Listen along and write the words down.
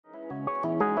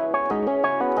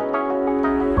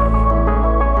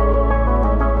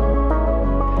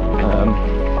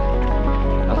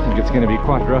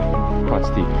quite rough and quite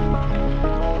steep.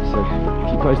 So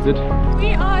keep posted.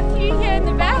 We are few here in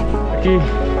the back. Okay,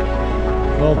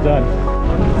 well done.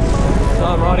 So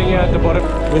I'm riding here at the bottom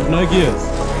with no gears.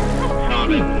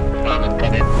 We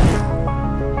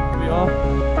are.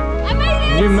 I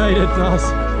made it! You made it, nice.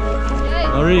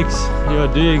 Marix, you are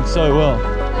doing so well.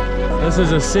 This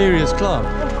is a serious climb.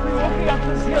 We're walking up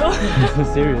this hill. A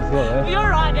serious hill, eh? You're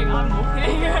riding, I'm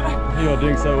walking. You are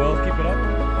doing so well, keep it up.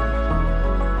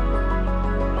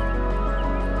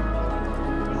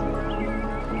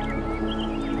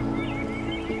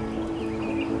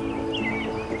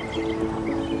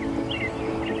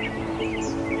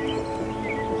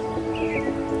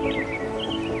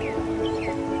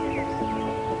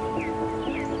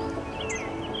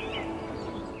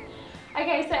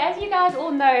 Okay, so as you guys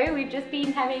all know, we've just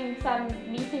been having some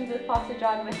meetings with Pastor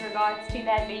John with regards to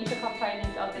the adventure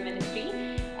component of the ministry,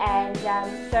 and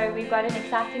so we've got an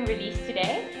exciting release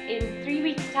today. In 3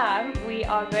 weeks' time, we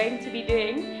are going to be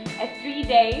doing a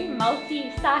 3-day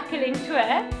multi-cycling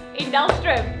tour in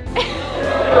Dullstroom.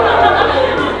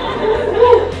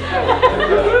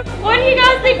 What do you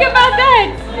guys think about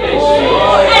that?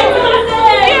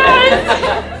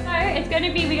 Yes!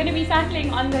 We're going to be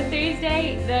cycling on the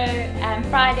Thursday, the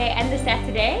Friday and the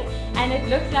Saturday, and it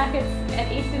looks like it's an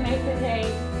estimated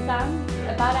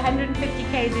about 150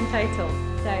 k's in total.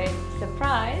 So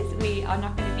surprise, we are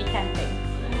not going to be camping.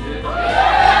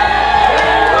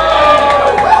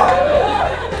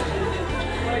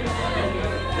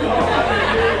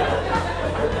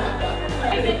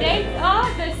 The dates are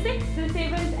the 6th, the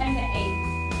 7th and the 8th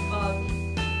of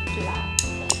July.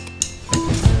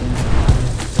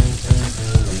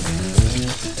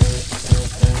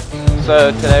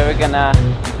 So today we're gonna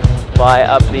buy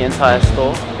up the entire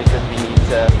store because we need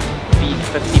to feed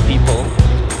 50 people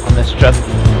on this trip.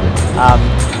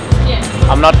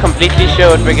 I'm not completely sure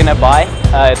what we're gonna buy.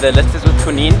 The list is with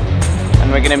Kuneen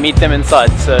and we're gonna meet them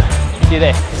inside, so see you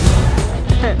there.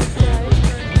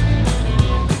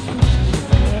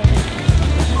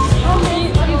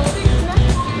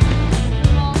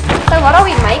 So what are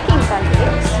we making, Sandy?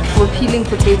 We're peeling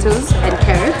potatoes and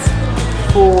carrots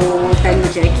for Daniel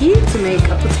Jackie to make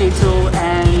a potato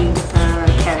and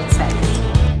a carrot salad.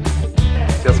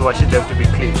 Just watch it have to be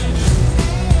clean.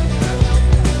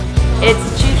 It's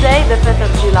Tuesday, the 5th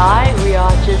of July. We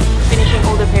are just finishing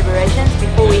all the preparations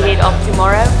before we head off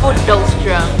tomorrow for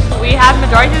Dullstroom. We have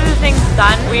majority of the things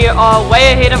done. We are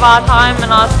way ahead of our time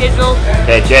and our schedule.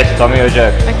 Okay, Jess, tell me your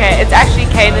joke. Okay, it's actually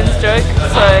Caden's joke.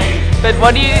 So, but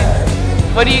what do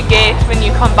you get when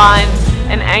you combine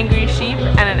an angry sheep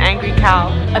and an angry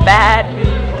cow? A bad.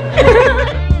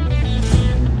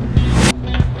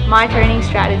 My training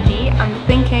strategy, I'm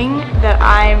thinking that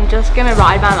I'm just gonna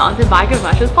ride my mountain bike as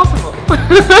much as possible.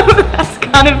 That's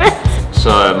kind of it.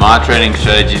 So my training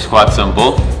strategy is quite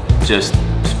simple. Just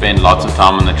spend lots of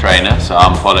time on the trainer. So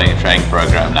I'm following a training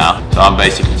program now. So I'm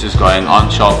basically just going on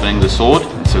sharpening the sword.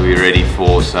 So we're ready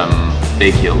for some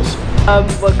big hills.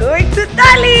 We're going to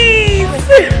Dullies!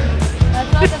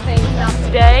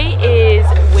 Today is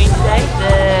Wednesday,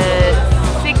 the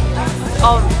 6th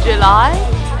of July.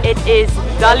 It is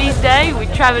Dullies Day.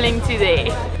 We're traveling to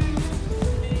there.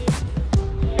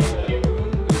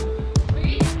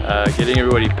 Getting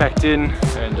everybody packed in,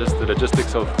 and just the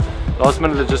logistics of last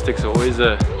minute logistics are always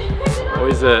a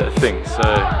thing. So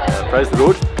praise the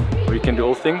Lord, we can do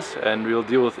all things, and we'll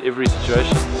deal with every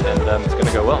situation, and it's going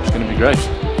to go well. It's going to be great.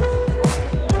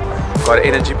 Got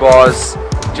energy bars,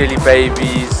 jelly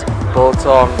babies,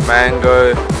 biltong,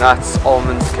 mango, nuts,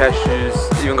 almonds,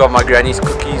 cashews. Even got my granny's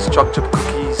cookies, choc chip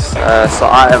cookies. So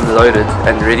I am loaded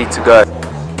and ready to go.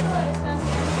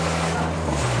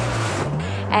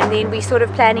 And then we're sort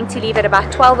of planning to leave at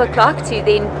about 12 o'clock to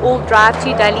then all drive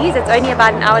to Dullies. It's only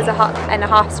about an hour and a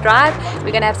half's drive.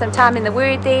 We're going to have some time in the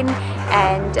Word then,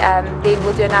 and then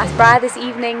we'll do a nice braai this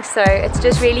evening. So it's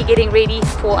just really getting ready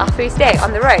for our first day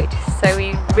on the road. So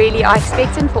we really are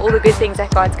expectant for all the good things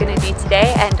that God's going to do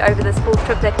today and over this full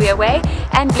trip that we're away,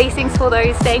 and blessings for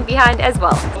those staying behind as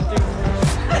well.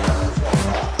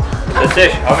 So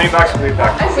Tish, how many bikes have we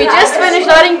packed? We just finished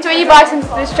loading 20 bikes into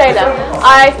this trailer.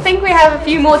 I think we have a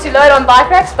few more to load on bike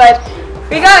racks, but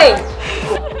we're going!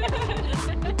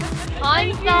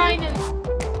 Einstein and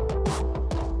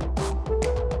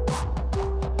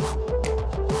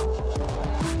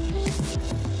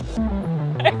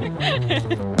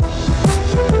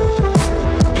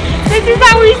This is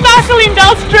how we cycle in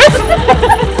Dullstroom.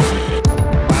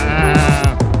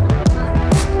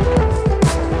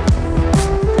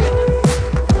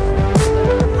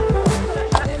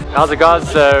 How's it,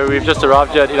 guys? We've just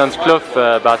arrived here at Elandskloof,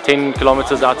 about 10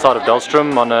 kilometers outside of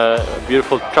Dullstroom, on a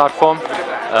beautiful trout farm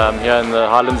here in the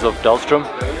highlands of Dullstroom.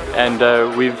 And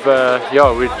we've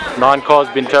 9 cars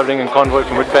been traveling in convoy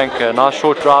from Witbank. A nice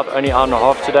short drive, only an hour and a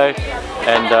half today.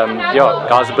 And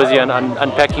guys are busy and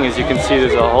unpacking. As you can see,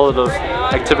 there's a whole lot of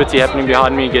activity happening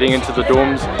behind me, getting into the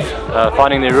dorms,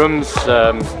 finding their rooms,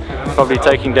 probably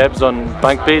taking dabs on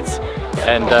bunk beds.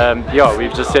 And we're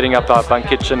just setting up our bunk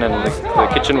kitchen, and the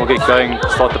kitchen will get going,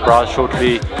 start the braai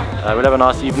shortly. We'll have a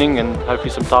nice evening and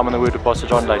hopefully some time on the word with Pastor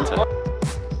John later.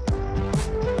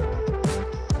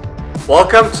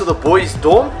 Welcome to the boys'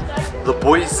 dorm. The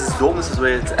boys' dorm, this is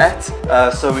where it's at.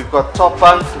 So we've got top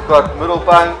bunk, we've got middle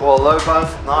bunk or low bunk.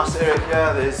 Nice area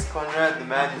here. There's Conrad, the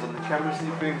man who's on the camera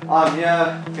sleeping. I'm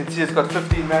here. You can see it's got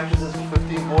 15 mattresses for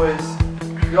 15 boys.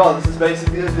 Yeah, this is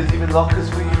basically it. There's even lockers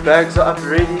for you. Bags are up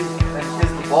ready. And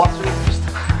here's the bathroom.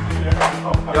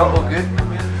 Yeah, all good.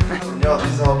 And yeah,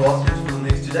 these are our bathrooms for the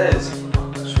next 2 days.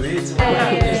 Sweet.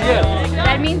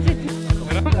 That means it's...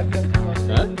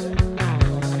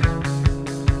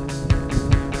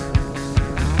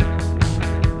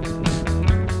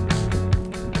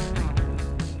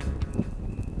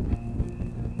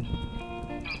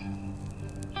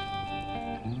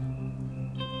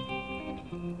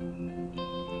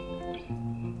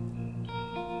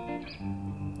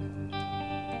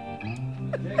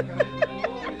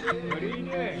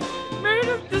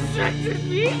 Meredith distracted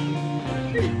me.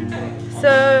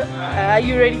 So, are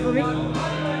you ready for me?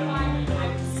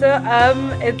 So,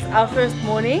 it's our first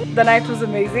morning. The night was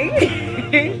amazing.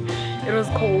 It was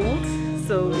cold,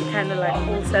 so we kind of like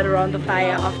all sat around the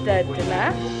fire after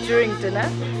dinner,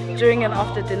 during and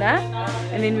after dinner.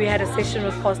 And then we had a session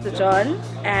with Pastor John,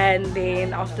 and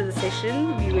then after the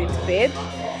session, we went to bed.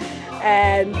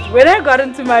 And when I got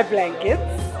into my blankets,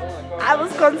 I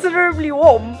was considerably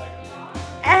warm.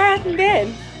 And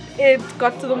then it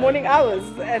got to the morning hours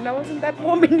and I wasn't that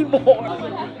warm anymore.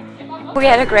 We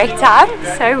had a great time,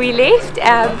 so we left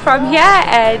from here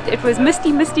and it was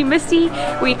misty.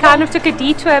 We kind of took a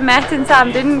detour. Matt and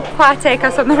Sam didn't quite take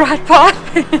us on the right path.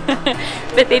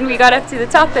 But then we got up to the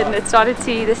top and the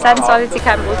sun started to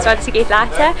come, it started to get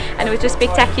lighter, and it was just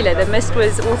spectacular. The mist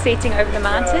was all setting over the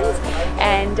mountains,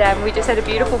 and we just had a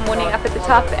beautiful morning up at the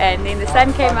top, and then the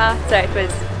sun came out, so it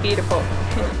was beautiful.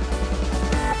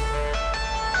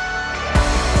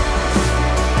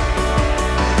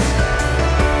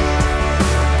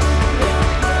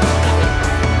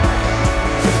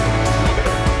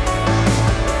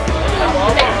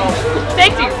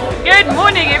 Good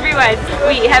morning, everyone.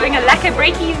 We're having a lekker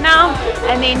breakies now,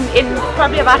 and then in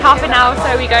probably about half an hour or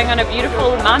so we're going on a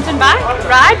beautiful mountain bike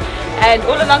ride, and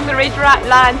all along the red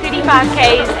line, 35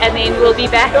 k's, and then we'll be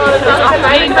back this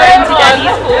afternoon going to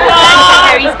Dudley's for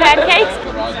Harry's pancakes.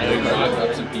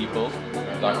 Up some people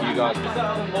like you guys.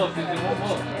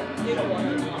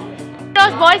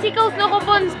 Those bicycles nog op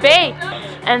ons bed.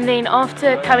 And then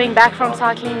after coming back from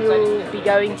cycling, we'll be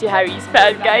going to Harry's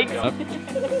pancakes.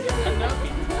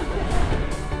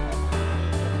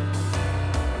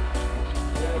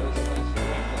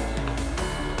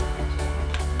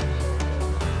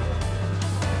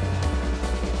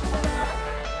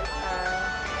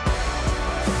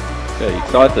 Okay,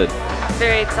 excited?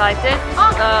 Very excited.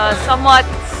 Somewhat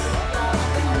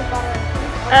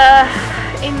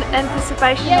in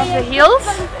anticipation of the hills,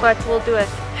 but we'll do it.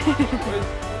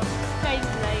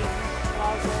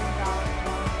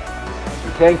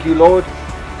 Thank you, Lord.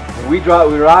 We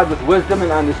ride with wisdom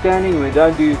and understanding. We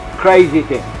don't do crazy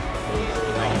things.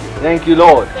 Thank you,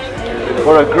 Lord,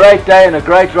 for a great day and a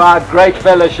great ride, great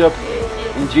fellowship.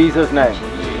 In Jesus' name.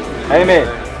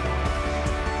 Amen.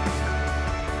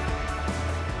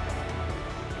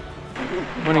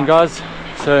 Morning, guys.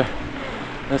 So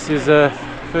this is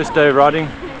first day of riding,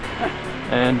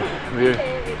 and we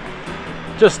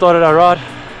just started our ride.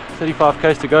 35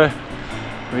 k's to go.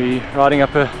 We're riding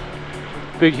up a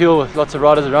big hill with lots of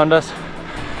riders around us.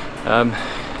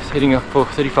 Heading up for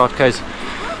 35 k's.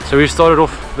 So we've started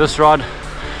off this ride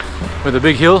with a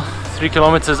big hill, 3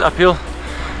 kilometers uphill.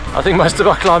 I think most of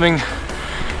our climbing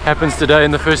happens today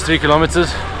in the first 3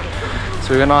 kilometers. So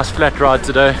we've got a nice flat ride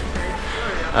today.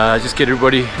 Just get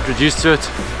everybody introduced to it,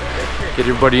 get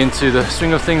everybody into the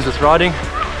swing of things with riding.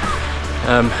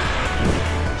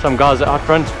 Some guys are out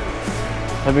front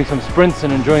having some sprints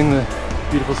and enjoying the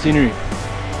beautiful scenery.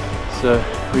 So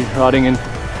we're riding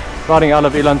out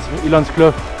of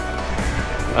Elandskloof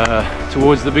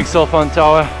towards the big cell phone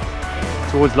tower,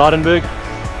 towards Leidenburg,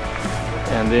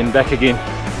 and then back again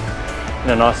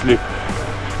in a nice loop.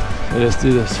 So let's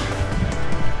do this.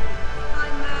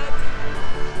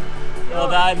 Well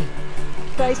done.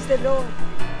 Praise the Lord.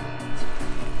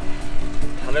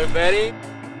 Hello, Betty.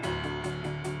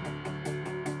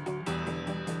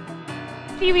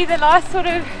 We're the last sort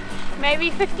of maybe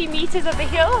 50 meters of the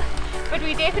hill, but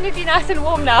we're definitely nice and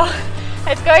warm now.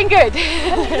 It's going good.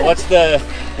 What's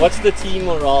the team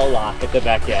morale like at the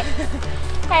back here?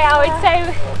 Hey, I would say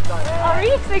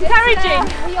it's encouraging.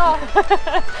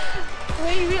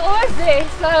 We're always there,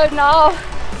 so now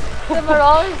the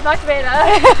morale is much better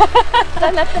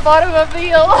than at the bottom of the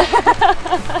hill.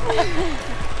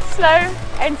 Slow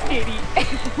and steady.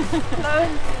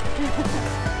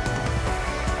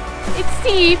 It's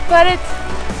steep, but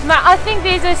I think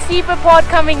there's a steeper part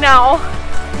coming now.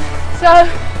 So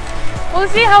we'll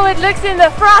see how it looks in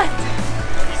the front.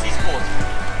 Easy sport.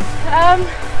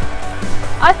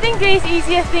 I think there's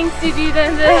easier things to do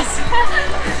than this.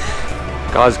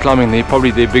 Guys climbing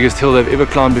probably their biggest hill they've ever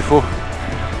climbed before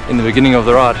in the beginning of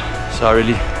the ride. So I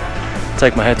really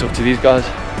take my hat off to these guys.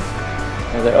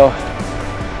 There they are.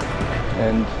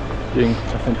 And doing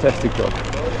a fantastic job.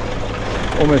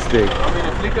 Almost there.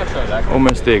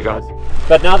 Almost there, guys.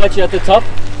 But now that you're at the top,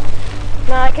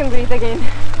 Now I can breathe again.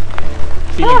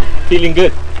 feeling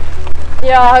good.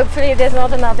 Yeah, hopefully there's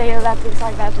not another hill that looks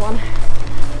like that one.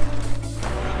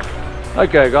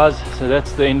 Okay guys, so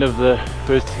that's the end of the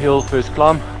first hill, first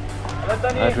climb.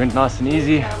 It went nice and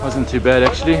easy, wasn't too bad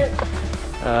actually.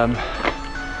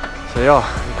 So yeah,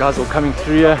 the guys all coming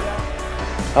through here.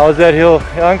 How was that hill,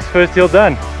 Yanks? First hill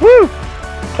done. Woo!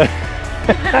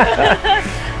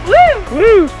 Woo!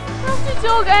 Woo! Have to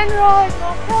jog and ride,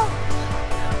 Martha.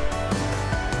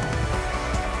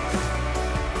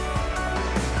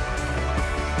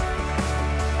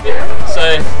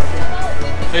 So,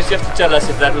 first you have to tell us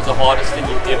if that was the hardest thing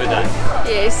you've ever done.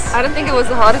 Yes, I don't think it was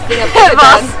the hardest thing I've ever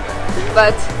done,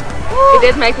 but it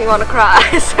did make me want to cry.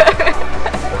 So.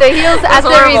 The hills at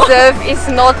the reserve is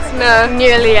not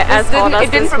nearly as hard as this one. It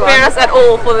didn't prepare us at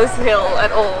all for this hill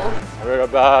at all. We're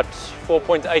about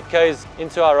 4.8 k's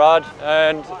into our ride,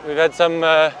 and we've had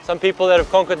some people that have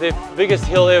conquered their biggest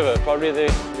hill ever, probably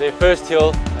their first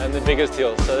hill and the biggest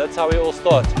hill. So that's how we all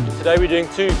start. Today we're doing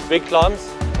two big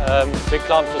climbs. Big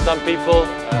climbs for some people,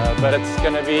 but it's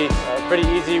going to be pretty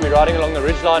easy. We're riding along the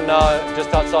ridgeline now,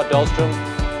 just outside Dullstroom.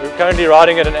 We're currently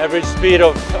riding at an average speed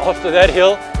of, after that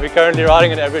hill, we're currently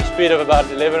riding at an average speed of about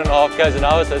 11.5 k's an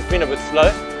hour, so it's been a bit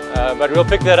slow. But we'll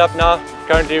pick that up now.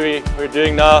 Currently we're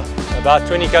doing now about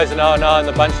 20 k's an hour now in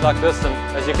the bunch like this, and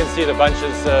as you can see the bunch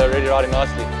is really riding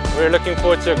nicely. We're looking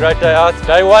forward to a great day out.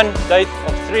 Day one, day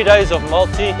of 3 days of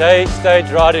multi-day stage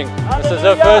riding. This is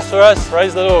a first for us,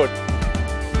 praise the Lord.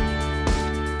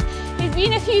 There's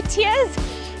been a few tears,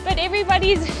 but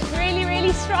everybody's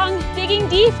really strong, digging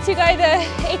deep to go the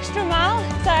extra mile.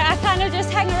 So I kind of just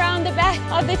hang around the back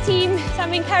of the team.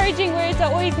 Some encouraging words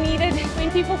are always needed when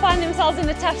people find themselves in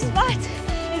a tough spot.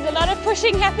 There's a lot of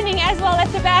pushing happening as well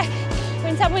at the back.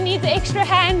 When someone needs an extra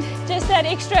hand, just that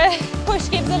extra push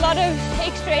gives a lot of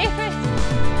extra effort.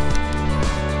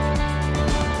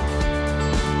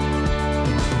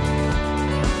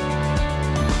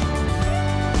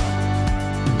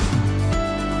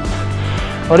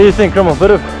 What do you think, Rommel?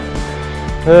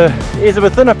 It's a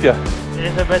bit thin up here.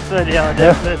 It's a bit thin, yeah,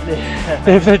 definitely.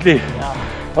 Definitely.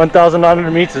 Yeah.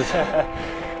 1,900 meters. Yeah.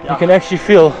 You can actually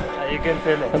feel, You can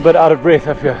feel it. a bit out of breath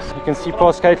up here. So you can see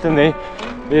past Caitlin there.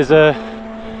 There's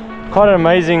quite an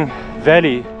amazing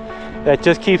valley that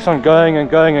just keeps on going and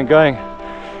going and going.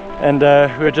 And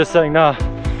we were just saying now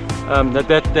that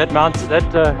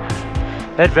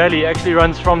valley actually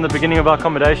runs from the beginning of our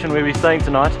accommodation where we're staying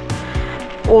tonight,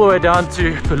 all the way down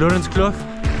to Verlorenkloof.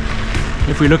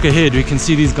 If we look ahead, we can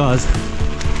see these guys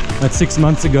that 6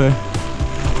 months ago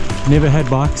never had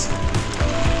bikes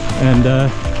and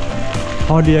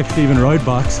hardly actually even rode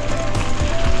bikes,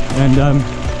 and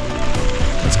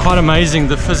it's quite amazing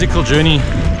the physical journey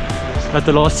that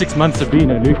the last 6 months have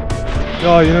been, Luke.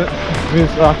 Yeah, you know,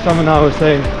 it's like someone I was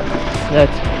saying that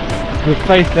the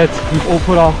faith that we've all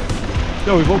put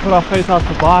our faith out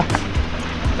for bikes,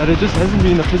 but it just hasn't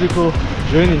been a physical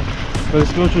journey, but a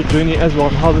spiritual journey as well,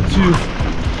 and how the two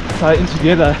tie in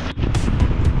together.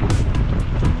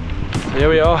 So here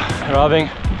we are, arriving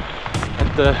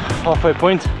at the halfway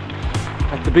point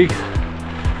at the big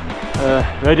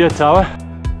radio tower.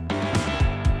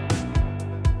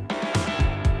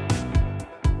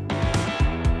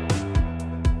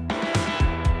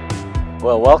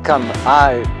 Well, welcome.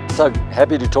 I'm so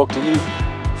happy to talk to you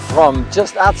from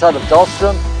just outside of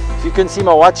Dullstroom. If you can see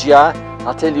my watch here,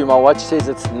 I'll tell you my watch says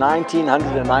it's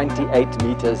 1998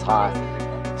 meters high.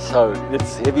 So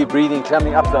it's heavy breathing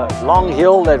climbing up the long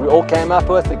hill that we all came up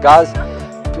with. The guys,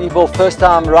 people, first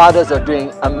time riders are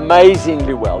doing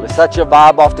amazingly well. There's such a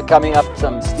vibe after coming up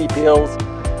some steep hills.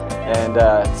 and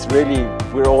it's really,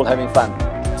 we're all having fun.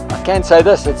 I can say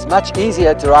this, it's much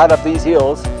easier to ride up these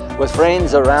hills with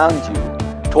friends around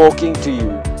you, talking to you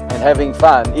and having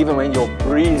fun, even when you're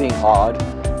breathing hard,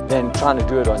 than trying to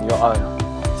do it on your own.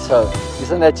 So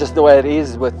isn't that just the way it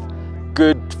is with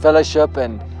good fellowship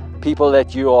and people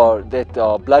that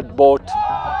are blood-bought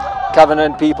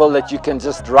covenant people that you can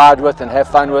just ride with and have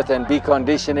fun with and be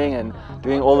conditioning and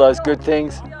doing all those good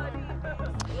things?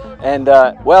 And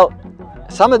well,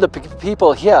 some of the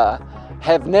people here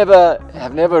have never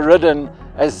ridden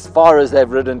as far as they've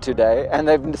ridden today, and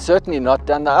they've certainly not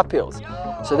done the uphills.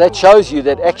 So that shows you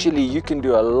that actually you can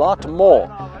do a lot more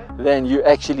than you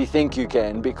actually think you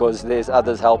can, because there's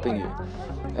others helping you.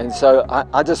 And so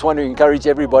I just want to encourage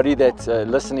everybody that's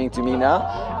listening to me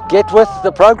now, get with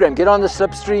the program, get on the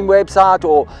Slipstream website,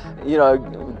 or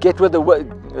get with the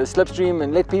Slipstream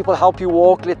and let people help you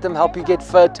walk, let them help you get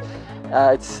fit.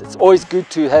 It's always good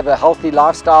to have a healthy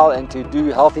lifestyle and to do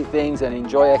healthy things and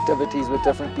enjoy activities with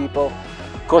different people.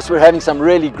 Of course, we're having some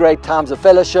really great times of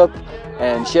fellowship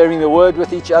and sharing the word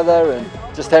with each other and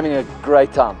just having a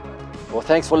great time. Well,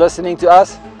 thanks for listening to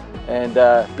us, and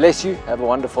bless you. Have a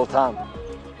wonderful time.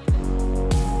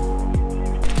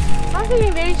 I'm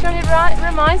feeling very strong. It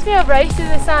reminds me of Race to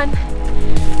the Sun,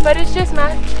 but it's just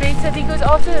much better because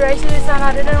after the Race to the Sun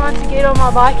I didn't want to get on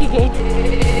my bike again.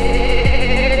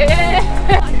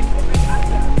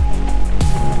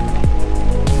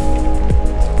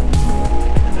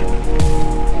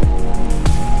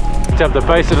 Up the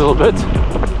pace a little bit,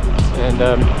 and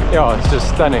yeah, it's just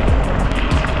stunning.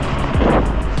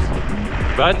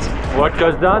 But what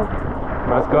goes down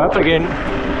must go up again.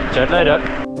 Chat later.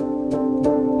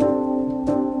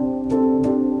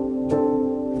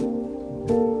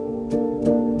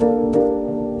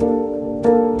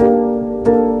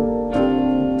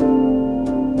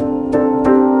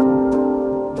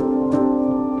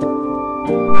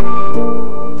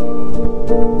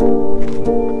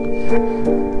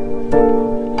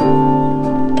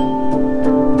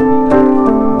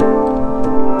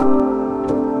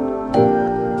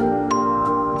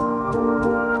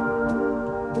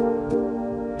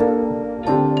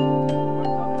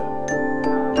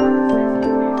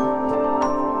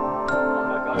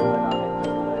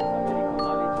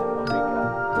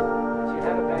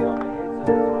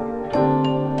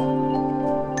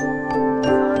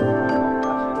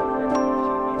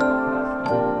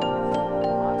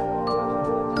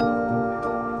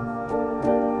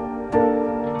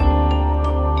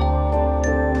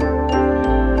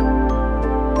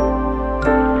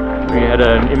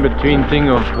 An in-between thing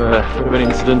of a bit of an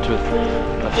incident with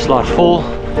a slight fall,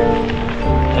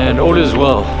 and all is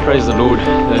well. Praise the Lord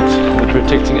that the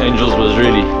protecting angels was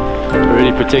really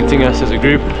protecting us as a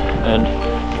group, and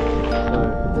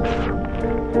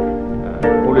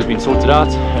all has been sorted out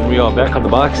and we are back on the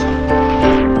bikes.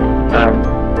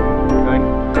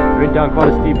 We went down quite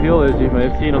a steep hill, as you may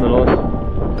have seen on the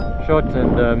last shot,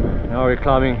 and now we're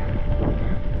climbing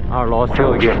our last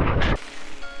hill again.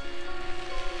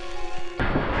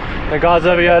 The guys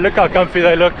over here, look how comfy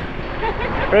they look.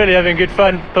 Really having good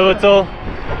fun. Pivotal.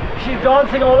 She's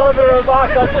dancing all over her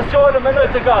bike. I just saw it a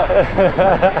minute ago.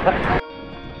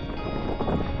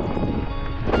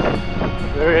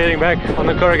 We're heading back on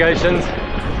the corrugations.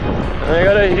 And we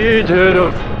got a huge herd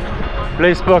of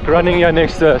Blessbok running here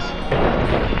next to us.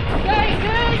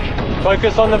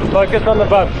 Focus on the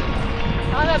bumps.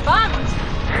 On the bumps?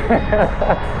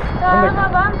 My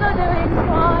bumps are doing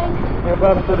fine. Your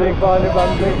bumps are doing fine, your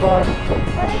bumps are doing fine.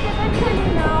 But it's a bit chilly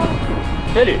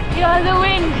now. Chilly? Yeah, the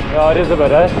wind. Yeah, it is a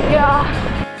bit, eh? Yeah.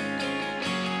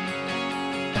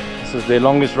 This is their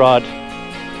longest ride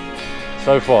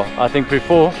so far. I think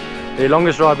their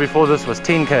longest ride before this was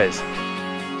 10 Ks.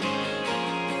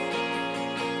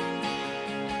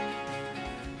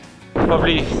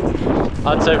 Probably,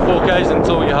 I'd say 4 Ks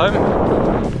until we're home.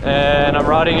 And I'm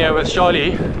riding here with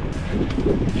Charlie,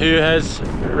 who has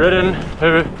ridden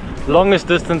her longest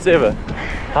distance ever.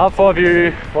 How far have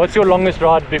you, what's your longest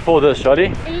ride before this, Charlie?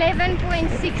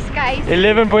 11.6 Ks.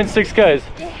 11.6 Ks?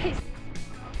 Yes.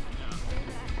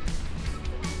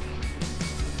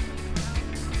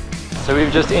 So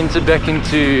we've just entered back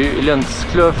into Ilians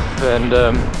Kloof, and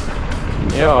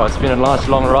yeah, it's been a nice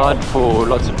long ride for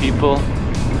lots of people,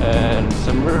 and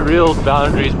some real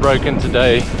boundaries broken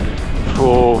today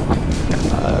for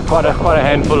quite a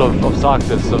handful of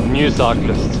cyclists, of new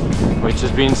cyclists, which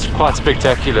has been quite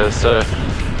spectacular. So,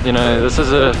 you know, this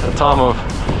is a time of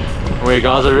where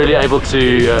guys are really able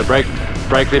to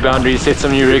break their boundaries, set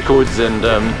some new records, and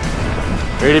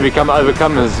really become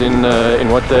overcomers in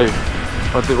what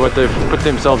they've put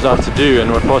themselves out to do and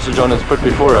what Pastor John has put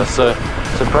before us. So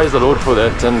So praise the Lord for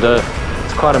that, and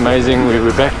it's quite amazing.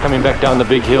 We're coming back down the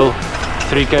big hill,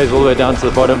 3 k's all the way down to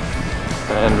the bottom,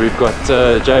 and we've got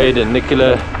Jade and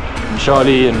Nicola and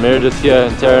Charlie and Meredith here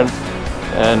and Taryn,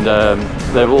 and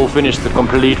they've all finished the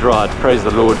complete ride. Praise the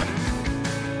Lord.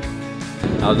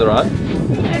 How's the ride?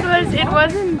 It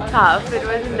wasn't tough, it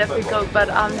wasn't difficult, but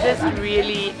I'm just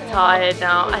really tired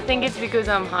now. I think it's because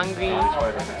I'm hungry.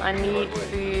 I need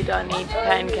food, I need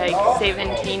pancakes,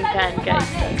 17 pancakes.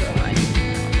 That's right.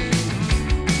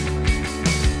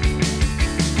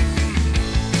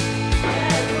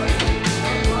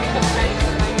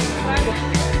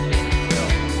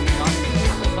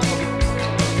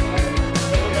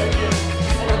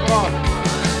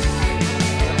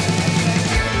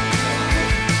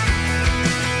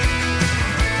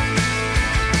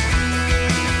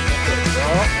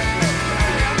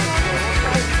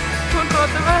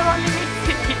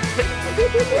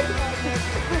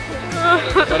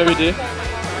 What do we do?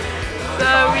 So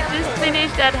we just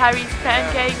finished at Harry's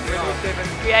Pancakes.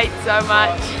 We ate so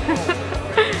much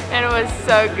and it was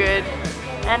so good.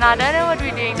 And I don't know what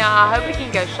we're doing now. I hope we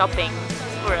can go shopping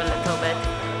just for a little bit.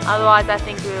 Otherwise I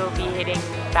think we will be heading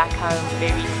back home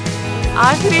very soon.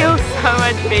 I feel so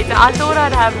much better. I thought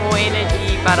I'd have more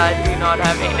energy, but I do not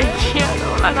have energy at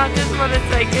all, and I just want to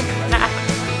take a nap.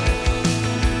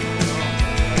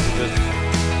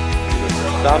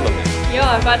 Simon.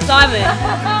 Yeah, but Simon.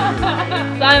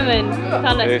 Simon,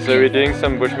 tell us. Okay, so we're doing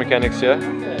some bush mechanics here,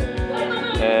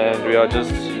 and we are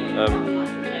just.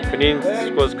 Panine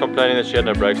was complaining that she had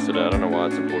no brakes today. I don't know why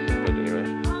it's important, but anyway.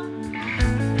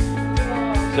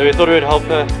 So we thought we would help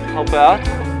her out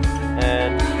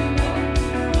and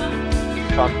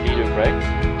try and feed her brakes.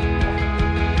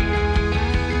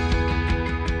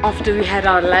 After we had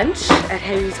our lunch at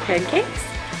Harry's Pancakes,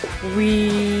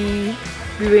 we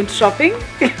went shopping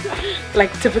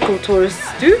like typical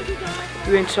tourists do.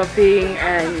 We went shopping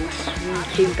and we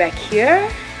came back here,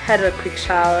 had a quick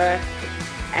shower,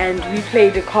 and we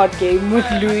played a card game with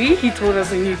Louis. He taught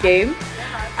us a new game.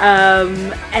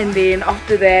 And then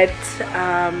after that,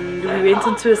 we went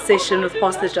into a session with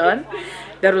Pastor John.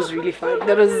 That was really fun.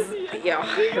 That was, yeah,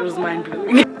 it was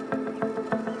mind-blowing.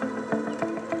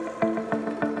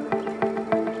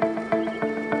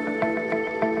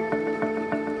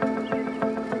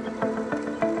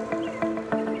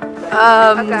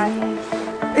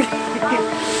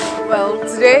 Well,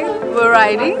 today we're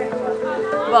riding.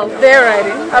 Well, they're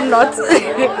riding. I'm not.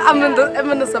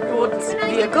 I'm in a support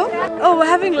vehicle. Oh, we're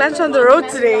having lunch on the road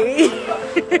today.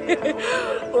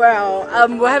 Well,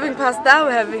 we're having pasta.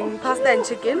 We're having pasta and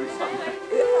chicken.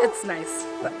 It's nice.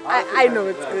 I know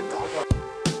it's good.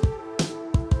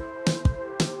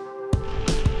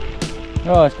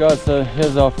 Alright guys, so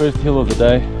here's our first hill of the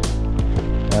day.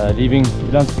 Leaving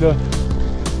Dullstroom.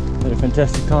 Had a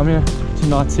fantastic time here, 2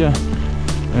 nights here,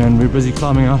 and we're busy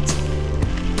climbing out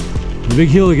the big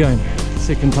hill again.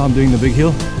 Second time doing the big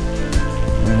hill,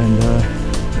 and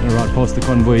I'm gonna ride past the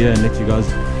convoy here and let you guys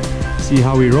see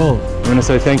how we roll. I want to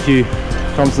say thank you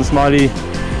Thompson Smiley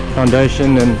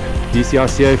Foundation and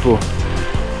DCRCA for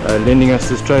lending us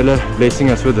this trailer, blessing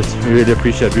us with it. We really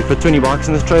appreciate it. We put 20 bikes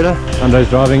in this trailer. Andre's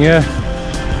driving here.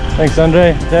 Thanks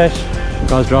Andre, Dash. The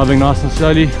guys driving nice and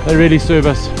slowly. They really serve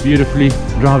us beautifully,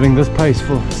 driving this pace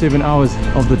for 7 hours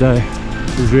of the day.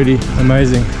 It was really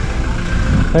amazing.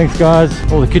 Thanks guys.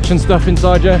 All the kitchen stuff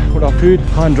inside here, all our food.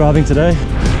 Fine driving today.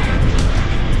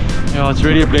 Yeah, it's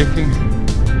really a blessing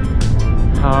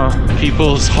how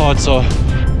people's hearts are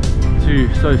to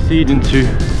sow seed into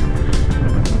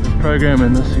this program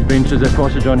and this adventure that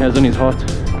Pastor John has on his heart.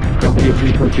 Really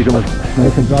appreciate what you're doing.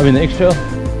 Nathan driving the X-Trail.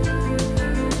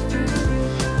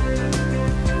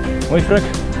 Hoi Frik.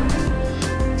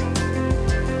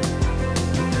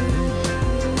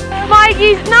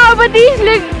 Mikey, no, but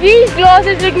these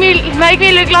glasses make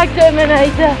me look like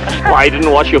Terminator. Why you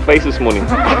didn't wash your face this morning? We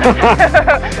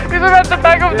were at the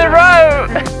back of the road.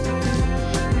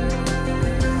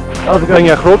 How's it going,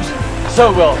 Grobs?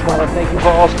 So well, thank you for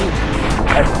asking.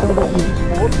 It's still an easy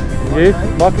sport. Yes,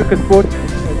 makkelijke sport.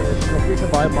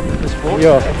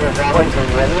 Yeah.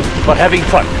 But having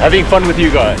fun with you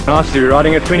guys. Nicely, we're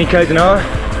riding at 20 k's an hour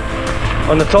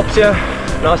on the tops here.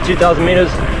 Nice 2,000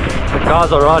 meters. The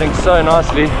guys are riding so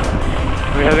nicely.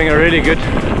 We're having a really good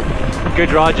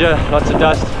ride here. Lots of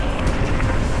dust.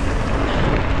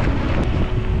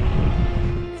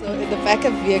 So in the back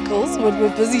of vehicles, what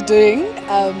we're busy doing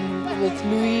with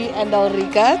Louis and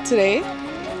Ulrika today,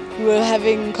 we were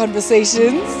having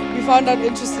conversations. We found out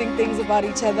interesting things about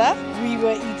each other. We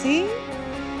were eating.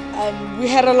 We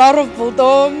had a lot of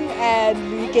biltong and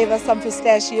we gave us some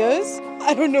pistachios.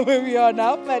 I don't know where we are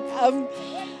now, but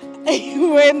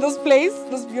We're in this place,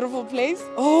 this beautiful place.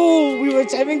 Oh, we were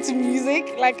jamming to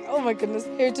music. Like, oh my goodness,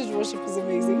 heritage worship is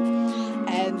amazing.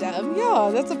 And yeah,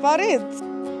 that's about it.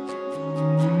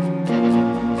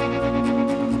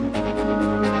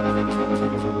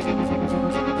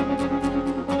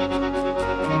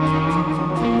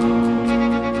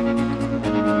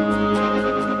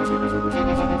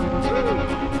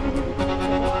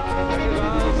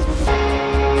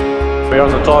 We're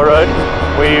on the tar road.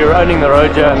 We're owning the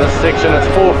road here in this section. It's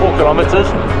 4 kilometers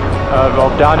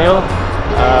of downhill.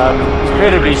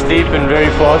 Incredibly steep and very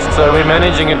fast, so we're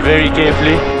managing it very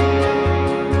carefully.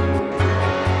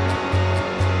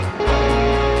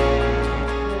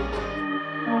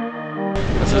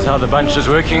 This is how the bunch is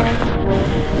working.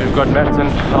 We've got Matson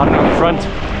riding on the front,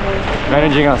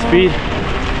 managing our speed,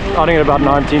 starting at about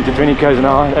 19 to 20 k's an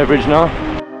hour average now.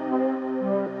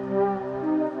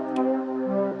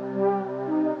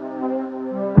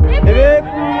 Hip hip,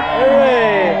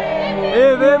 hooray!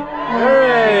 Hip hip,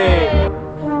 hooray!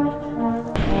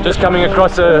 Just coming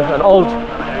across an old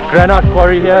granite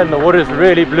quarry here, and the water is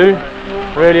really blue,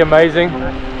 really amazing,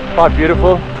 quite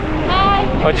beautiful. Hi!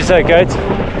 What'd you say, Kate? It's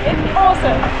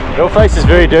awesome! Your face is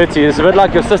very dirty. It's a bit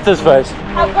like your sister's face.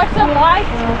 I've got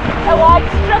a white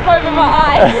strip over my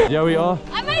eye. Here we are.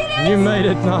 I made it! You made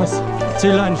it, nice.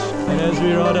 To lunch. And as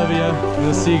we ride over here,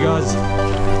 you'll see, guys,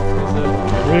 there's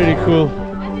a really cool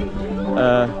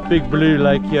big blue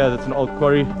lake here. That's an old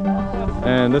quarry,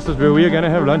 and this is where we are going to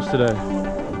have lunch today.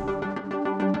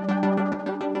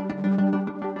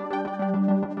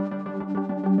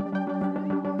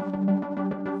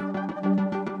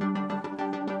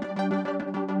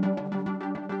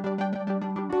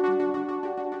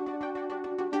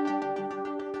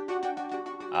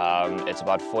 It's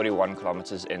about 41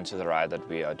 kilometers into the ride that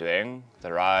we are doing.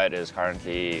 The ride is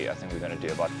currently, I think we're going to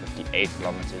do about 58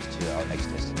 kilometers to our next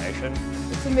destination.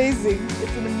 It's amazing.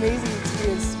 It's an amazing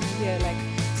experience to be here, like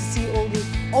to see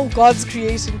all God's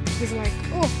creation. It's like,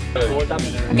 oh.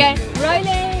 Okay,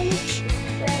 rolling!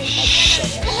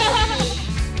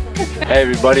 Hey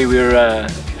everybody, we're a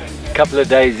couple of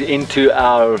days into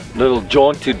our little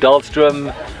jaunt to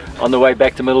Dullstroom, on the way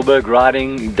back to Middelburg,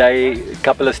 riding a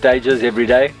couple of stages every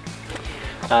day.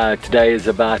 Today is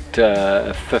about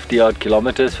 50 odd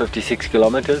kilometers, 56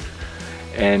 kilometers,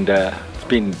 and it's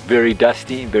been very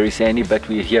dusty, very sandy, but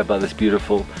we're here by this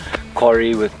beautiful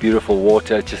quarry with beautiful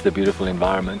water. It's just a beautiful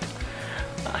environment.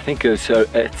 I think it's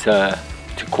to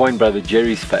coin Brother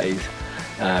Jerry's phrase,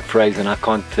 and I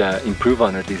can't improve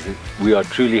on it, is that we are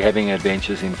truly having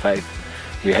adventures in faith.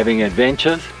 We're having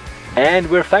adventures and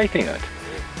we're faithing it.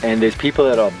 And there's people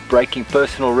that are breaking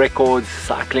personal records,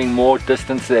 cycling more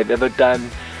distance than they've ever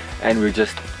done, and we're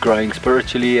just growing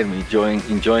spiritually, and we're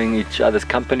enjoying each other's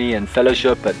company and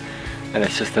fellowship, and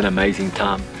it's just an amazing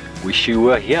time. Wish you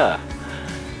were here.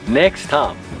 Next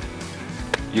time,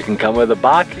 you can come with a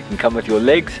bike, you can come with your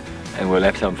legs, and we'll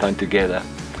have some fun together.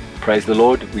 Praise the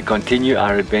Lord, we continue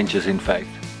our adventures in faith.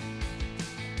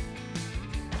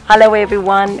 Hello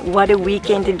everyone, what a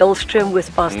weekend in Dullstroom with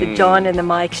Pastor John and the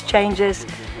MiXpedition.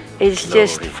 It's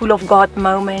just full of God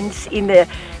moments in the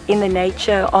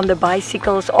nature, on the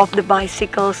bicycles, off the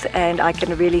bicycles, and I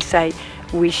can really say,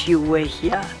 wish you were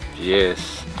here.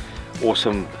 Yes,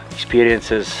 awesome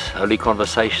experiences, holy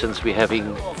conversations we're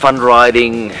having, fun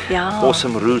riding,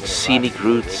 awesome routes, scenic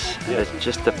routes, and it's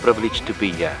just a privilege to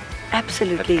be here.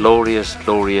 Absolutely. A glorious,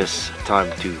 glorious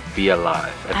time to be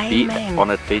alive and be Amen.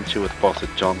 on adventure with Pastor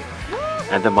John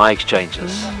and the MiXpedition.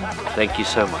 Thank you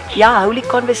so much. Yeah, holy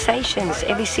conversations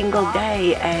every single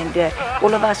day, and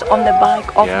all of us on the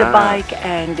bike, off the bike,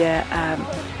 and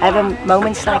having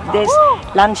moments like this,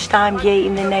 lunchtime here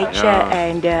in the nature,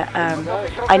 and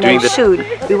I know soon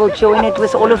we will join it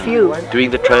with all of you. Doing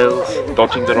the trails,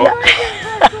 dodging the rocks.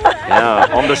 Yeah,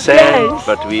 on the sand,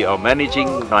 but we are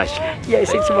managing nicely.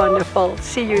 Yes, it's wonderful.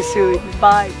 See you soon.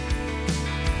 Bye.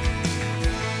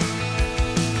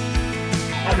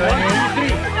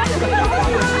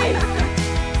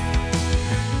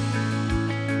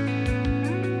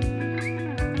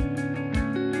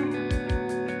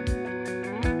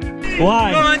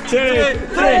 One, two,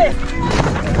 three.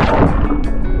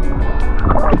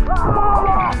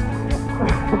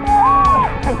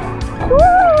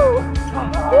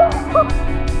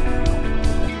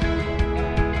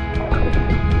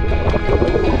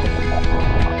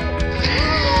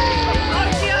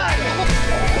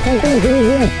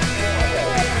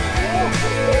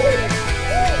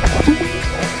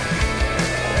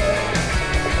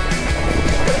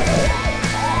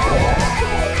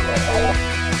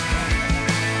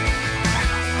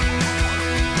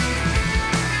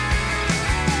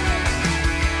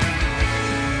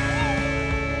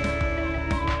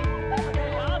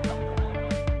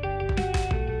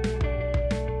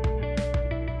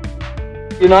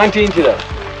 You're 19 today.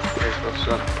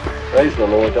 Praise the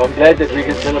Lord. I'm glad that we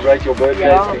can celebrate your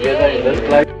birthday together in this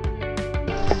place.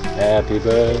 Happy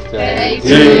birthday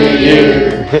to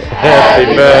you.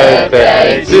 Happy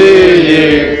birthday to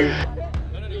you.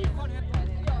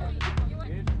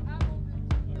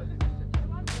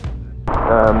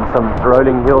 Some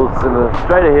rolling hills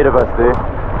straight ahead of us there,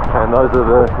 and those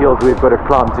are the hills we've got to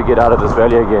climb to get out of this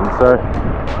valley again. So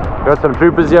got some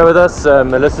troopers here with us.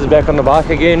 Melissa's back on the bike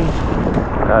again.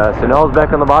 Sunel's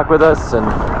back on the bike with us, and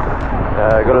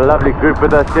got a lovely group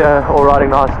with us here, all riding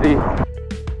nicely.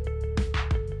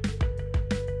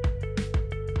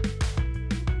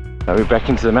 Now we're back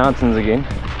into the mountains again,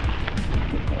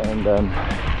 and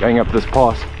going up this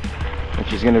pass,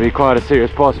 which is going to be quite a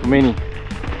serious pass for many.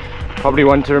 Probably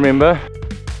one to remember.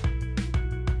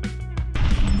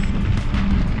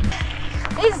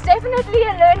 It's definitely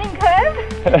a learning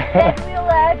curve that we'll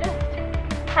just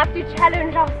have to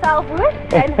challenge ourselves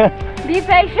with, and be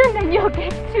patient, and you'll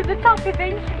get to the top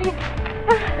eventually.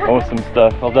 Awesome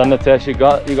stuff. Well done, Natasha. You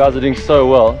guys are doing so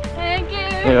well. Thank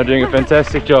you. You're doing a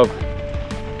fantastic job.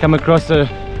 Come across a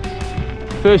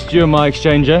first year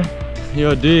MiXpedition.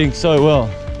 You're doing so well.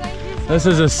 Thank you so This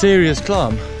is a serious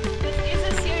climb.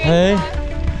 Hey,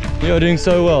 you're doing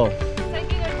so well.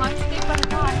 Taking it one step at a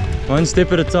time. One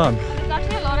step at a time. It's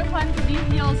actually a lot of fun to do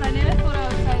heels. I never thought I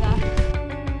would say that.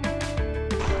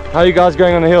 How are you guys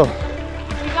going on the hill?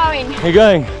 We're going. You're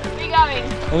going? We're going.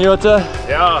 And you're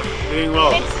Yeah, doing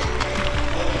well.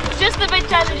 It's just a bit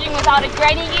challenging without a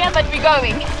granny gear, but we're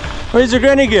going. Where's your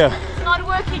granny gear? It's not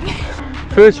working.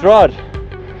 First ride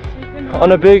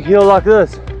on a big hill like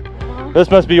this.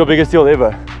 This must be your biggest hill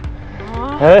ever.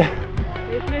 Hey?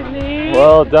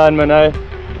 Well done, Monet.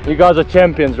 You guys are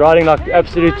champions, riding like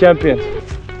absolute champions. We're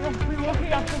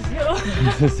walking up this hill.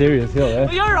 It's a serious hill, eh?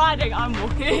 Well, you're riding, I'm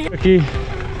walking. Ricky,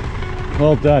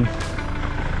 well done.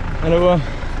 Hello.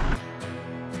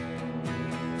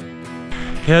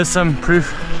 Here's some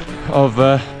proof of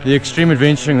the extreme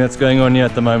adventuring that's going on here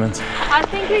at the moment. I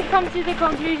think we've come to the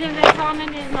conclusion that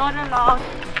Simon is not allowed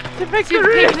to pick the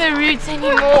routes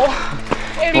anymore.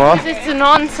 Because it's a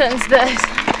nonsense, this.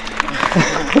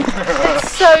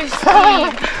 It's so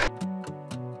steep.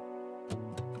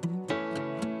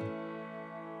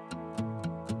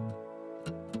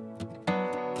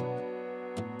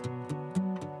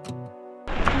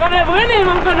 I'm gonna win him,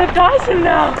 I'm gonna dice him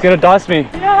now. It's gonna dice me?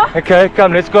 Yeah. Okay,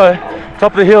 come, let's go.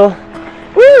 Top of the hill.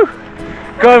 Woo!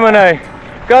 Go, Monet.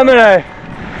 Go, Monet.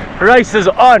 Race is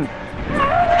on.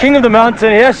 King of the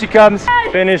mountain, here she comes.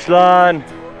 Finish line.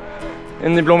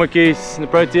 In the blommetjies, in the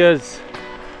proteas.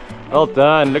 Well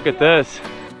done, look at this.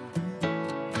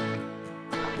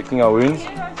 Licking our wounds.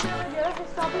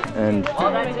 And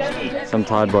some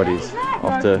tired bodies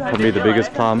after probably the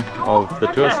biggest climb of the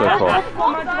tour so far.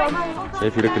 So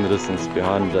if you look in the distance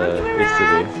behind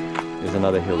Esther there's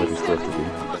another hill that we still have to do.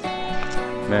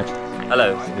 Matt.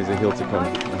 Hello. There's a hill to come.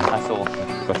 I saw.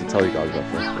 Forgot to tell you guys about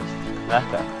that first.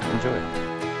 Okay. Enjoy.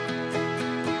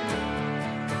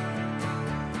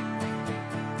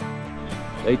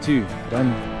 Day 2,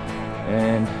 done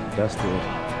and dusted.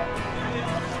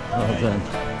 Well done.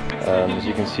 As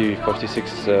you can see, we've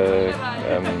 56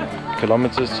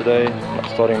 kilometers today,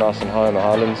 starting nice and high in the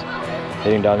highlands,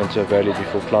 heading down into a valley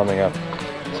before climbing up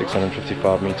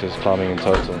 655 meters climbing in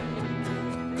total.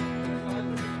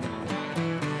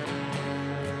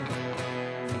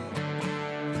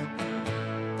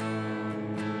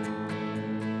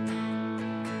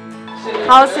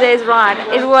 How was today's ride?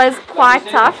 It was quite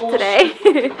tough today.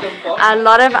 A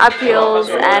lot of uphills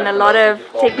and a lot of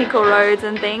technical roads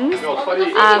and things,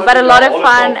 but a lot of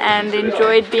fun, and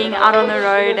enjoyed being out on the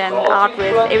road and out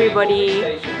with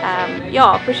everybody,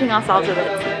 yeah, pushing ourselves a bit.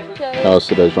 How was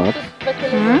today's ride?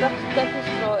 Hmm?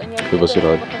 It was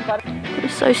your ride? It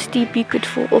was so steep you could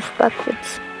fall off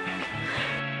backwards.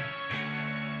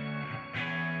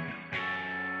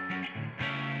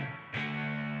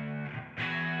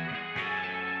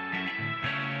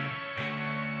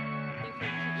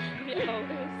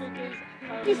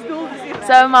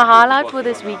 So my highlight for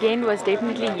this weekend was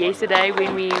definitely yesterday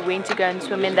when we went to go and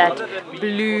swim in that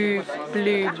blue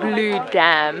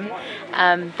dam.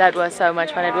 That was so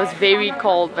much fun. It was very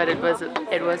cold, but it was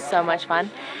so much fun.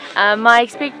 My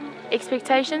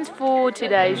expectations for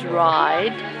today's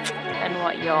ride, and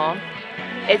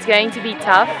it's going to be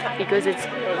tough because it's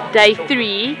day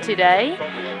 3 today.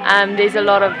 There's a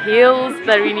lot of hills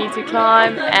that we need to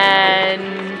climb,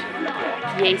 and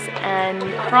yes, and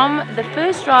from the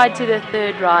first ride to the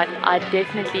third ride, I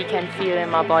definitely can feel in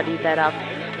my body that I've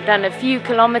done a few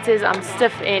kilometers. I'm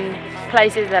stiff in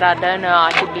places that I don't know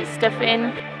I could be stiff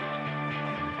in.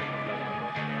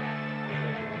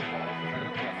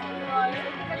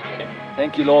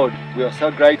 Thank you, Lord. We are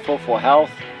so grateful for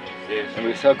health, and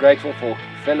we're so grateful for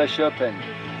fellowship, and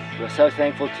we're so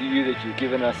thankful to you that you've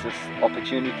given us this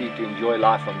opportunity to enjoy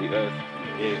life on the earth.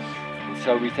 And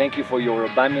so we thank you for your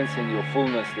abundance and your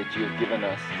fullness that you have given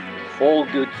us. All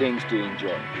good things to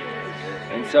enjoy.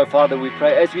 And so, Father, we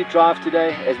pray as we drive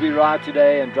today, as we ride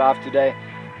today and drive today,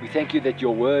 we thank you that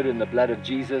your word and the blood of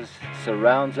Jesus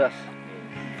surrounds us,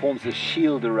 forms a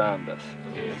shield around us,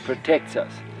 protects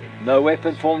us. No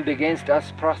weapon formed against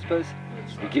us prospers.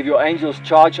 We give your angels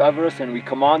charge over us, and we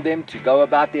command them to go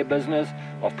about their business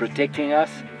of protecting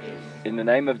us in the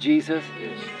name of Jesus.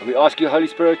 And we ask you, Holy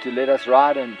Spirit, to let us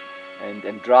ride and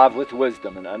drive with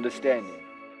wisdom and understanding.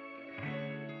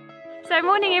 So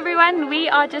morning everyone, we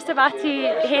are just about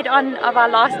to head on of our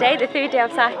last day, the third day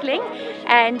of cycling,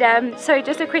 and so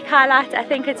just a quick highlight. I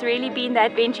think it's really been the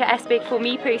adventure aspect for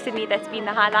me personally that's been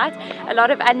the highlight. A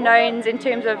lot of unknowns in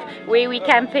terms of where we're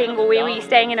camping or where we're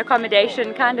staying in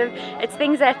accommodation, it's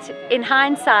things that in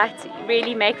hindsight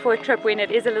really make for a trip when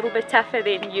it is a little bit tougher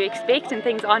than you expect and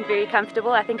things aren't very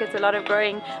comfortable. I think it's a lot of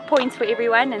growing points for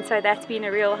everyone, and so that's been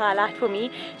a real highlight for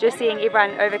me, just seeing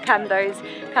everyone overcome those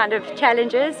kind of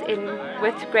challenges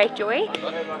with great joy.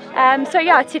 So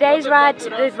yeah, today's rides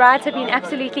have been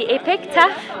absolutely epic,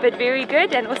 tough but very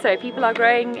good, and also people are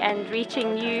growing and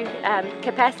reaching new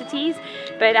capacities.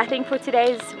 But I think for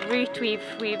today's route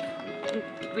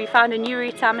we found a new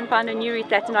route, Simon found a new route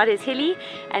that's not as hilly,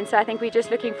 and so I think we're just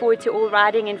looking forward to all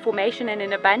riding in formation and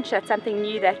in a bunch. That's something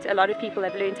new that a lot of people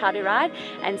have learned how to ride,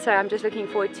 and so I'm just looking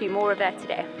forward to more of that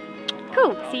today.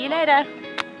 Cool, see you later.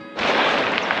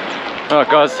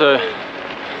 Alright guys, so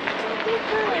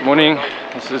morning.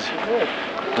 This is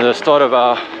the start of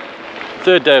our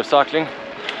third day of cycling.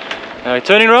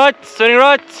 Turning right.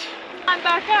 I'm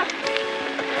back up.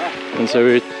 And so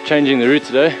we're changing the route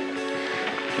today.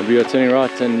 And we are turning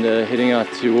right and heading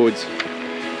out towards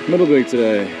Middelburg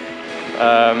today.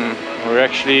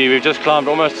 We've just climbed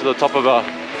almost to the top of our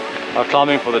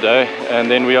climbing for the day, and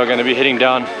then we are going to be heading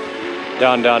down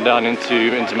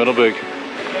into Middelburg.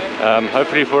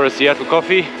 Hopefully for a Seattle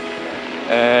coffee,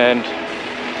 and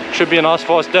should be a nice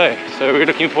fast day. So we're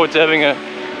looking forward to having a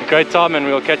great time, and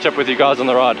we'll catch up with you guys on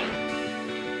the ride.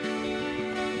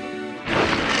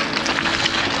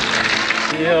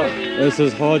 Yeah, this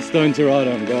is hard stone to ride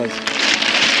on, guys.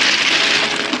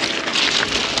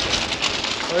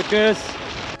 Focus.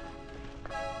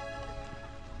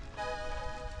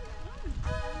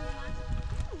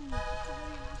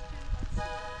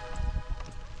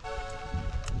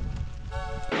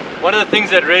 One of the things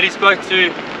that really spoke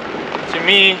to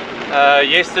me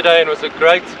yesterday, and was a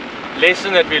great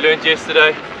lesson that we learned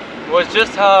yesterday, was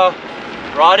just how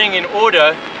riding in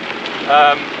order,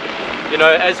 you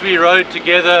know, as we rode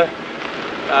together,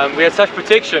 we had such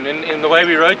protection in the way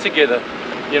we rode together.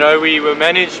 You know, we were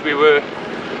managed, we were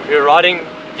riding,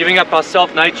 giving up our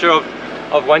self-nature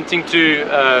of wanting to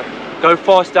go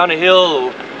fast down a hill,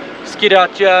 or skid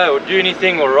out here, or do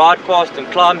anything, or ride fast and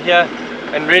climb here,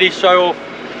 and really show off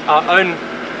our own,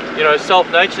 you know,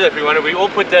 self-nature that we wanted. We all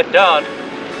put that down,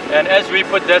 and as we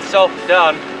put that self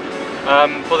down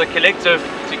for the collective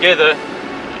together,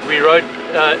 we rode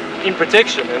in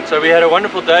protection. And so we had a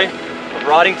wonderful day of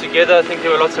riding together. I think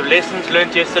there were lots of lessons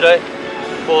learned yesterday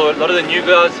for a lot of the new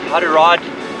guys, how to ride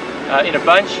in a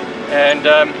bunch, and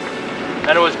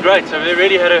it was great. So we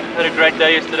really had a great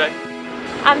day yesterday.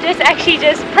 I'm just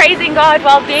praising God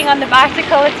while being on the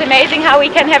bicycle. It's amazing how we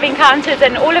can have encounters,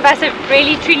 and all of us have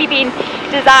really truly been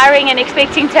desiring and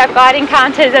expecting to have God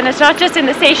encounters, and it's not just in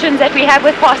the sessions that we have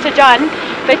with Pastor John,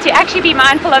 but to actually be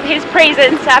mindful of his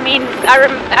presence. I mean,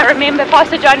 I remember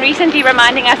Pastor John recently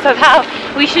reminding us of how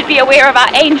we should be aware of our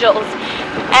angels,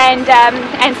 and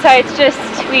so it's just,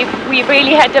 we've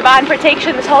really had divine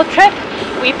protection this whole trip.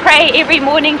 We pray every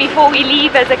morning before we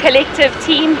leave as a collective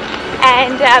team,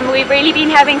 and we've really been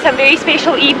having some very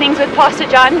special evenings with Pastor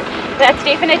John. That's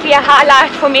definitely a highlight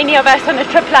for many of us on a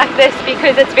trip like this,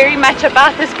 because it's very much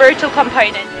about the spiritual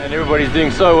component. And everybody's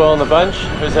doing so well in the bunch.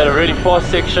 We've had a really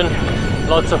fast section,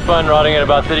 lots of fun riding at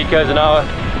about 30 k's an hour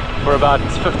for about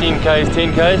 15 k's,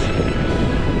 10 k's.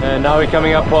 And now we're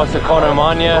coming up past the Kano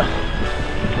mine here,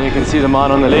 and you can see the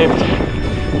mine on the left.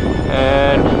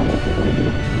 And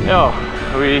yeah,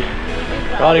 we're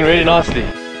riding really nicely.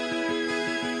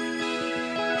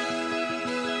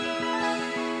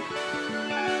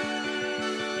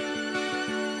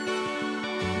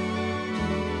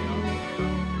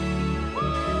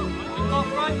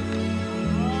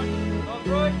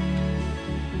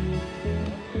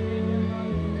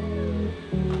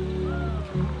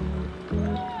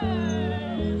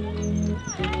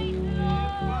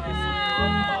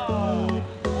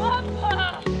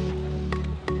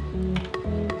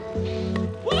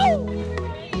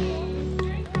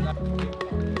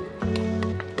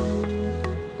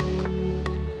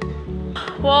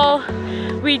 Well,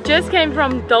 we just came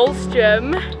from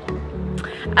Dullstroom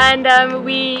and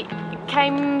we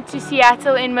came to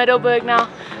Seattle in Middelburg now.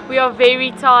 We are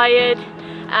very tired,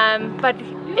 but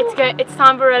it's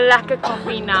time for a lekker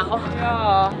coffee now.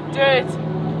 Yeah, dirt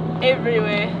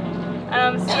everywhere and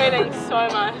I'm sweating so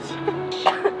much.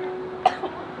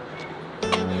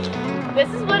 This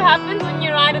is what happens when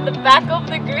you ride at the back of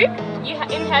the group. You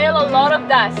inhale a lot of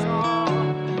dust.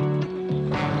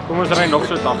 Kom ons ry nog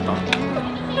so 80.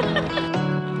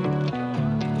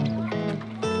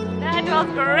 That was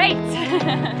great.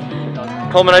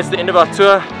 Culminates the end of our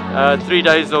tour. 3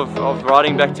 days of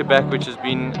riding back to back, which has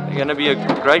been going to be a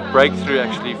great breakthrough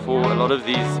actually for a lot of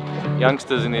these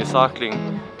youngsters in their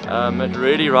cycling. It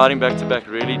really, riding back to back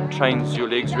really trains your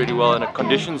legs really well, and it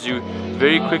conditions you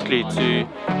very quickly to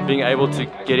being able to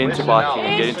get into biking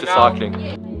and get into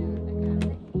cycling.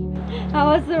 How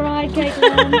was the ride,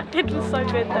 Caitlin? It was so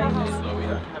good, thanks.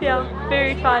 Yeah,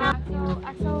 very fun.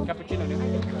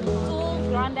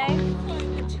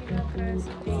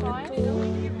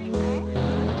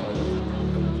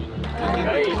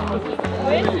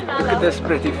 Look at this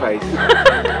pretty face.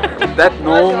 That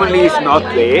normally is not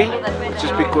there,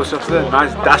 just because of the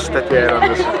nice dust that we had on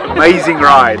this amazing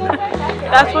ride.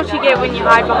 That's what you get when you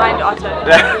hide behind Otto.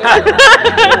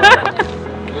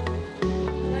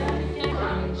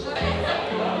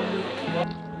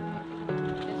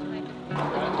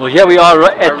 Well, here we are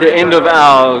at the end of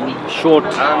our short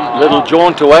little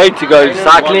jaunt away to go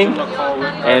cycling,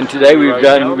 and today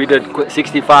we did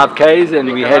 65 Ks,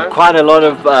 and we had quite a lot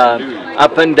of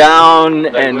up and down,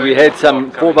 and we had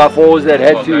some 4x4s that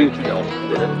had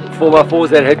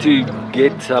to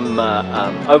get some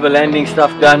overlanding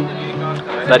stuff done.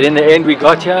 But in the end we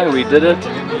got here and we did it.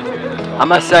 I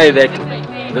must say that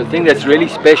the thing that's really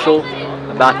special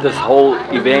about this whole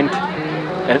event,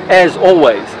 and as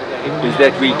always, is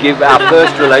that we give our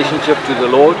first relationship to the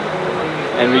Lord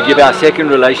and we give our second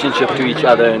relationship to each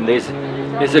other, and there's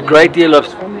a great deal of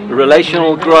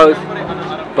relational growth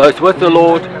both with the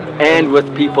Lord and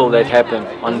with people that happen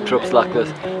on trips like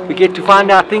this. We get to find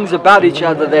out things about each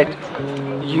other that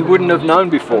you wouldn't have known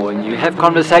before, and you have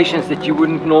conversations that you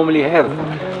wouldn't normally have,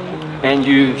 and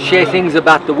you share things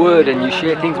about the Word and you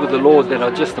share things with the Lord that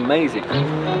are just amazing.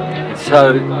 And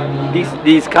so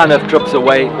these kind of trips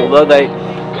away, although they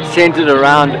centered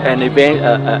around an event,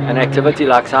 an activity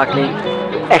like cycling,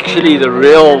 actually the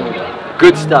real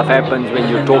good stuff happens when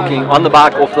you're talking on the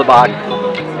bike, off the bike,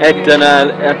 at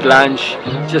dinner, at lunch,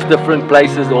 just different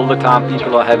places all the time.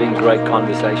 People are having great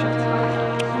conversations.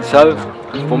 So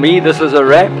for me, this is a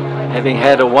wrap, having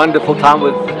had a wonderful time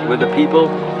with the people,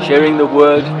 sharing the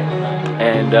Word,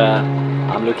 and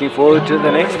I'm looking forward to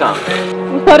the next time.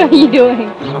 What are you doing?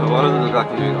 What is it like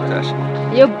doing, Tash?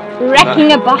 You're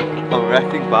racking a bike. I'm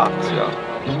racking bikes, yeah.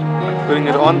 Putting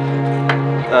it on,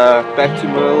 back to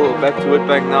Merle or back to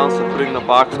Woodbank now, so putting the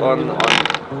bikes on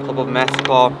top of Matt's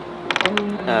car,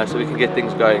 so we can get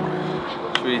things going.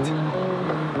 Sweet.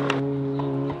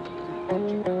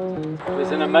 It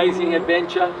was an amazing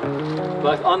adventure,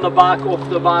 both on the bike, off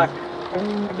the bike,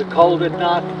 the cold at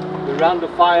night, around the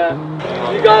fire.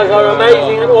 You guys are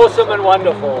amazing and awesome and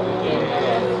wonderful.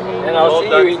 And I'll see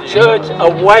you in church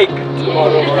awake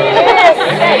tomorrow.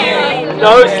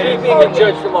 No sleeping in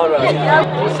church tomorrow.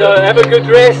 So have a good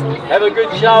rest, have a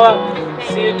good shower.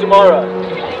 See you tomorrow.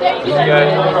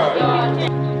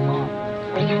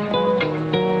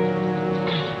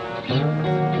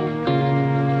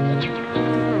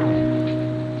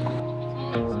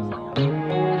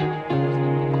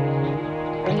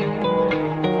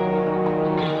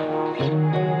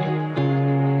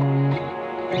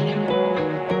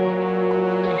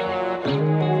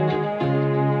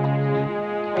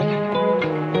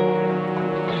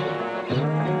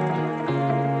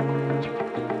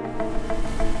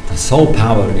 Soul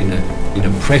power in a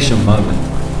pressure moment,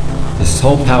 the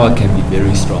soul power can be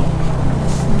very strong,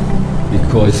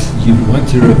 because you want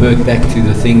to revert back to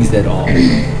the things that are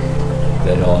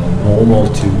normal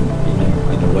to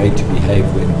in a way to behave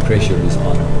when pressure is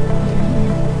on.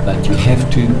 But you have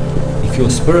to, if your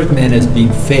spirit man has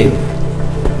been fed,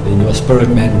 then your spirit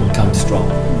man will come strong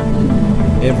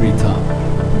every time.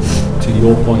 To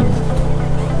your point,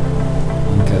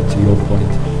 Anka, to your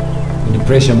point, in a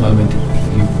pressure moment,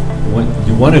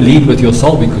 you want to lead with your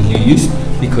soul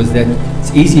because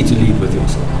it's easy to lead with your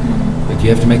soul, but you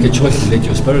have to make a choice to let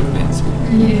your spirit man speak.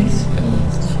 Yes.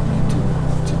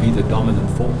 To be the dominant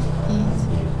force. Yes.